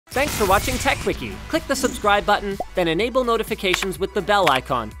Thanks for watching Techquickie. Click the subscribe button, then enable notifications with the bell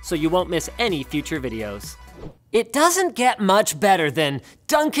icon so you won't miss any future videos. It doesn't get much better than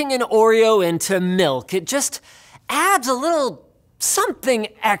dunking an Oreo into milk. It just adds a little something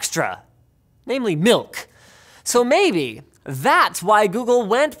extra, namely milk. So maybe that's why Google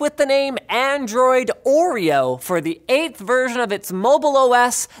went with the name Android Oreo for the 8th version of its mobile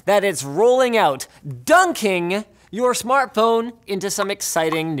OS that it's rolling out, dunking your smartphone into some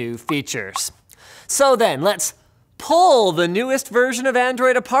exciting new features. So then, let's pull the newest version of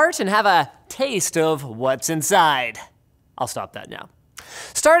Android apart and have a taste of what's inside. I'll stop that now.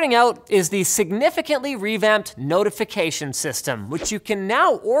 Starting out is the significantly revamped notification system, which you can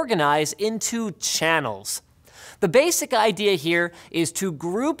now organize into channels. The basic idea here is to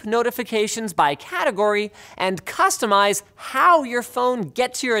group notifications by category and customize how your phone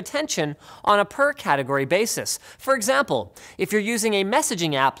gets your attention on a per category basis. For example, if you're using a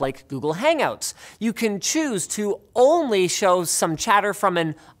messaging app like Google Hangouts, you can choose to only show some chatter from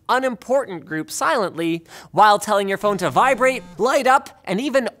an unimportant group silently while telling your phone to vibrate, light up, and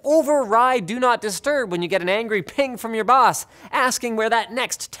even override Do Not Disturb when you get an angry ping from your boss asking where that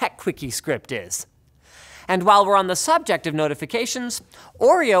next Techquickie script is. And while we're on the subject of notifications,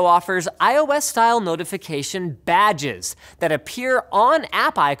 Oreo offers iOS-style notification badges that appear on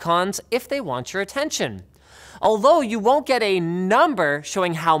app icons if they want your attention. Although you won't get a number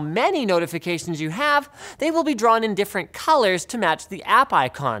showing how many notifications you have, they will be drawn in different colors to match the app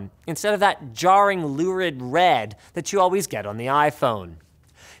icon, instead of that jarring lurid red that you always get on the iPhone.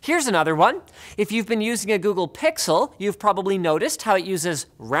 Here's another one. If you've been using a Google Pixel, you've probably noticed how it uses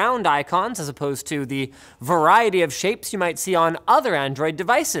round icons as opposed to the variety of shapes you might see on other Android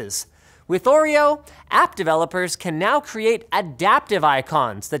devices. With Oreo, app developers can now create adaptive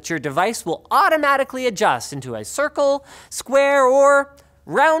icons that your device will automatically adjust into a circle, square, or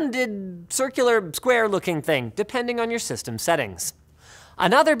rounded, circular, square-looking thing, depending on your system settings.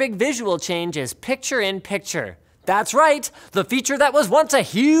 Another big visual change is picture-in-picture. That's right, the feature that was once a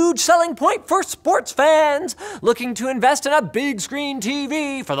huge selling point for sports fans looking to invest in a big screen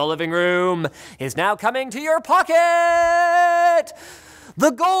TV for the living room is now coming to your pocket. The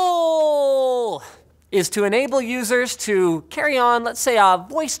goal is to enable users to carry on, let's say, a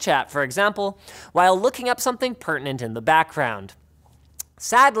voice chat, for example, while looking up something pertinent in the background.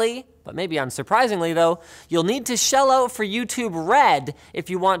 Sadly, but maybe unsurprisingly though, you'll need to shell out for YouTube Red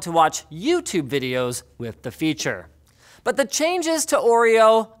if you want to watch YouTube videos with the feature. But the changes to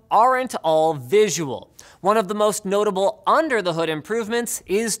Oreo aren't all visual. One of the most notable under-the-hood improvements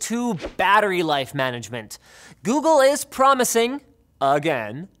is to battery life management. Google is promising,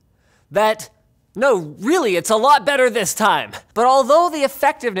 again, that no, really, it's a lot better this time. But although the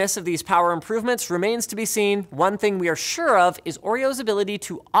effectiveness of these power improvements remains to be seen, one thing we are sure of is Oreo's ability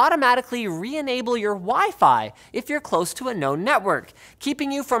to automatically re-enable your Wi-Fi if you're close to a known network,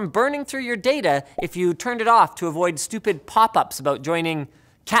 keeping you from burning through your data if you turned it off to avoid stupid pop-ups about joining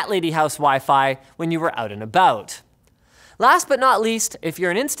Cat Lady House Wi-Fi when you were out and about. Last but not least, if you're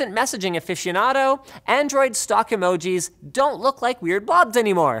an instant messaging aficionado, Android stock emojis don't look like weird blobs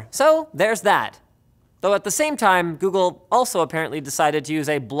anymore. So there's that. Though at the same time, Google also apparently decided to use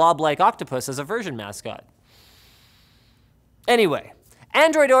a blob-like octopus as a version mascot. Anyway,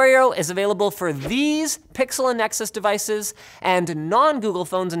 Android Oreo is available for these Pixel and Nexus devices, and non-Google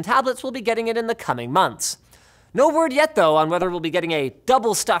phones and tablets will be getting it in the coming months. No word yet, though, on whether we'll be getting a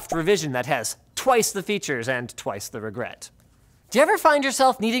double-stuffed revision that has twice the features and twice the regret. Do you ever find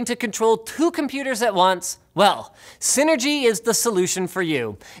yourself needing to control 2 computers at once? Well, Synergy is the solution for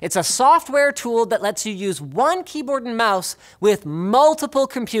you. It's a software tool that lets you use one keyboard and mouse with multiple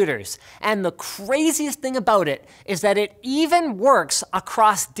computers. And the craziest thing about it is that it even works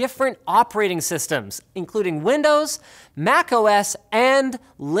across different operating systems, including Windows, Mac OS, and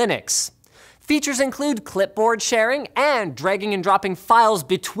Linux. Features include clipboard sharing and dragging and dropping files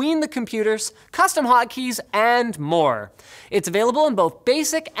between the computers, custom hotkeys, and more. It's available in both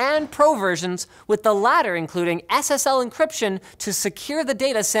basic and pro versions, with the latter including SSL encryption to secure the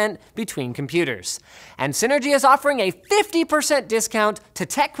data sent between computers. And Synergy is offering a 50% discount to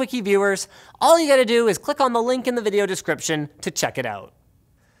Techquickie viewers. All you gotta do is click on the link in the video description to check it out.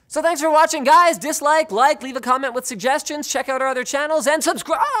 So thanks for watching, guys. Dislike, like, leave a comment with suggestions, check out our other channels, and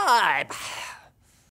subscribe!